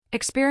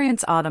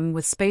Experience autumn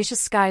with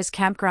Spacious Skies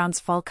Campgrounds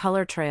Fall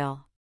Color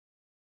Trail.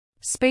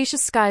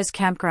 Spacious Skies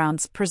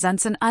Campgrounds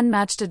presents an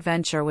unmatched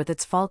adventure with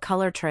its Fall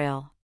Color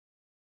Trail.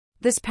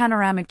 This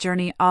panoramic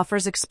journey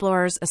offers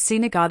explorers a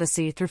scenic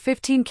odyssey through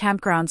 15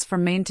 campgrounds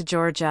from Maine to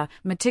Georgia,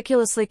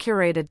 meticulously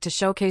curated to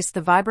showcase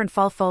the vibrant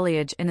fall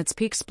foliage in its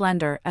peak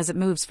splendor as it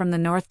moves from the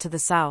north to the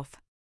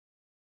south.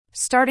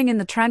 Starting in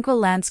the tranquil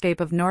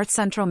landscape of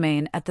north-central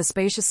Maine at the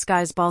Spacious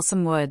Skies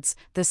Balsam Woods,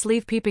 this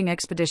leaf-peeping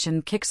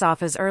expedition kicks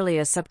off as early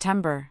as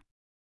September.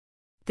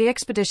 The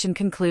expedition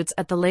concludes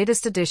at the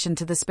latest addition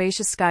to the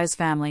Spacious Skies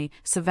family,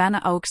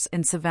 Savannah Oaks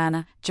in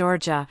Savannah,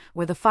 Georgia,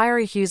 where the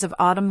fiery hues of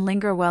autumn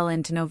linger well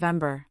into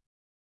November.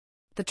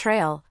 The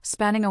trail,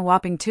 spanning a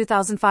whopping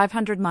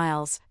 2,500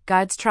 miles,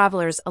 guides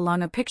travelers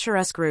along a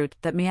picturesque route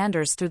that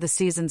meanders through the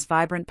season's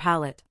vibrant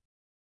palette.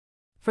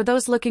 For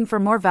those looking for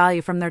more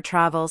value from their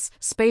travels,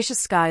 Spacious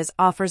Skies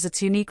offers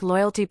its unique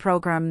loyalty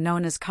program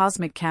known as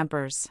Cosmic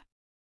Campers.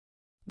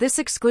 This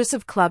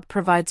exclusive club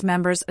provides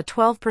members a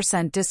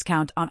 12%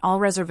 discount on all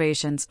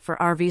reservations for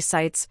RV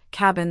sites,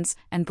 cabins,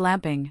 and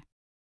glamping.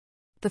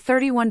 The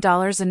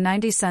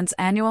 $31.90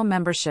 annual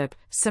membership,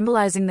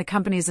 symbolizing the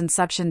company's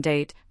inception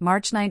date,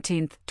 March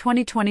 19,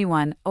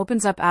 2021,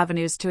 opens up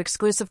avenues to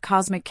exclusive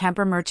Cosmic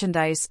Camper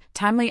merchandise,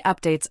 timely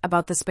updates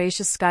about the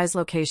Spacious Skies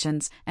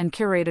locations, and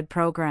curated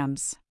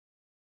programs.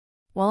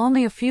 While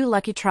only a few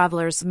lucky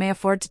travelers may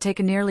afford to take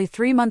a nearly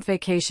 3-month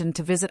vacation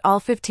to visit all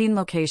 15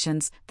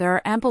 locations, there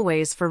are ample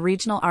ways for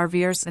regional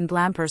RVers and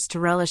glampers to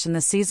relish in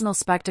the seasonal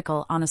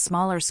spectacle on a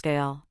smaller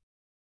scale.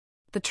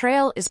 The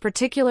trail is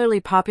particularly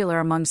popular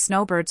among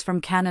snowbirds from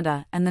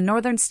Canada and the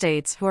northern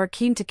states who are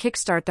keen to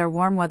kickstart their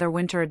warm-weather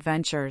winter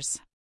adventures.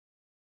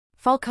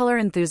 Fall color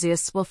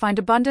enthusiasts will find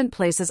abundant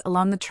places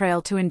along the trail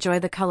to enjoy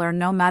the color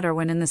no matter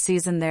when in the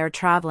season they are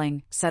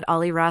traveling, said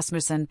Ollie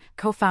Rasmussen,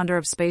 co-founder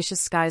of Spacious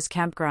Skies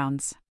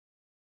Campgrounds.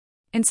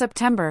 In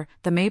September,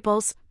 the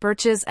maples,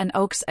 birches and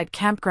oaks at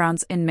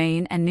campgrounds in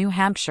Maine and New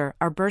Hampshire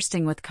are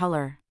bursting with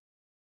color.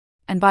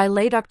 And by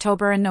late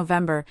October and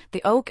November,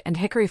 the oak and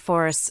hickory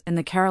forests in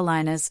the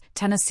Carolinas,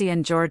 Tennessee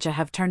and Georgia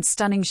have turned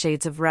stunning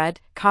shades of red,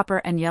 copper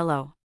and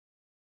yellow.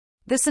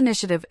 This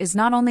initiative is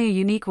not only a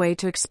unique way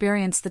to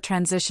experience the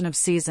transition of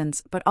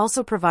seasons but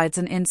also provides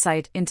an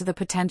insight into the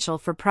potential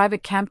for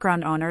private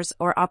campground owners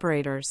or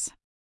operators.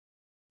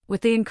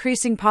 With the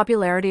increasing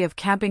popularity of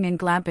camping and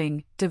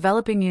glamping,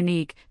 developing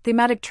unique,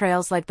 thematic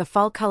trails like the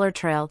Fall Color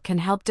Trail can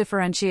help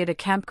differentiate a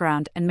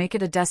campground and make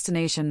it a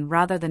destination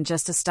rather than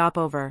just a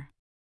stopover.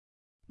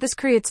 This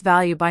creates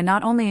value by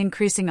not only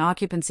increasing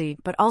occupancy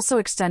but also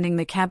extending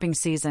the camping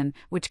season,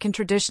 which can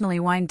traditionally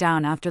wind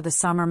down after the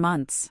summer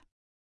months.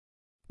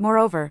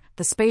 Moreover,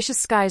 the Spacious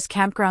Skies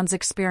Campgrounds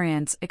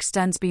experience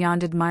extends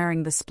beyond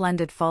admiring the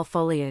splendid fall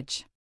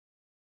foliage.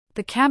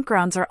 The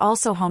campgrounds are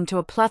also home to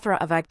a plethora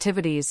of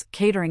activities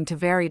catering to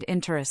varied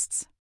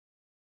interests.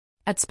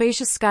 At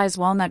Spacious Skies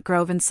Walnut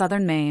Grove in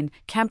southern Maine,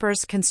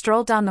 campers can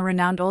stroll down the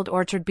renowned Old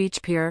Orchard Beach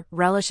Pier,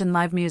 relish in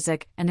live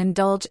music, and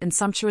indulge in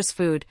sumptuous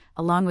food,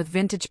 along with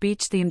vintage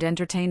beach-themed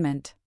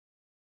entertainment.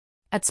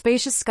 At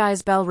Spacious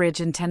Skies Bell Ridge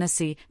in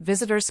Tennessee,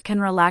 visitors can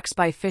relax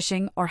by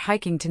fishing or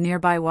hiking to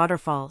nearby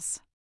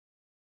waterfalls.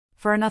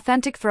 For an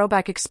authentic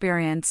throwback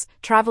experience,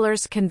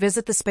 travelers can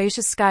visit the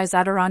Spacious Skies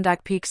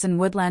Adirondack Peaks and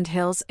Woodland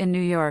Hills in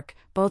New York,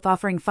 both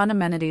offering fun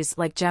amenities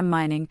like gem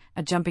mining,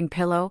 a jumping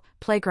pillow,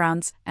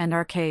 playgrounds, and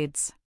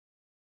arcades.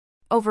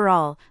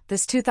 Overall,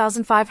 this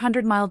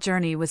 2,500-mile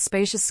journey with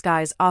Spacious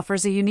Skies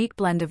offers a unique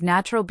blend of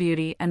natural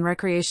beauty and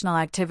recreational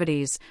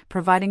activities,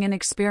 providing an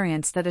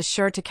experience that is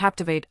sure to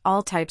captivate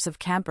all types of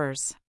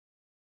campers.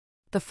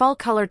 The Fall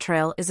Color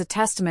Trail is a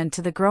testament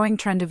to the growing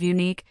trend of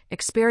unique,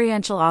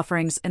 experiential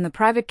offerings in the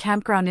private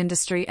campground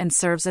industry and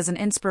serves as an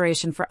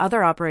inspiration for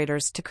other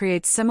operators to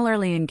create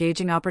similarly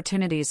engaging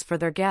opportunities for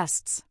their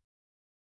guests.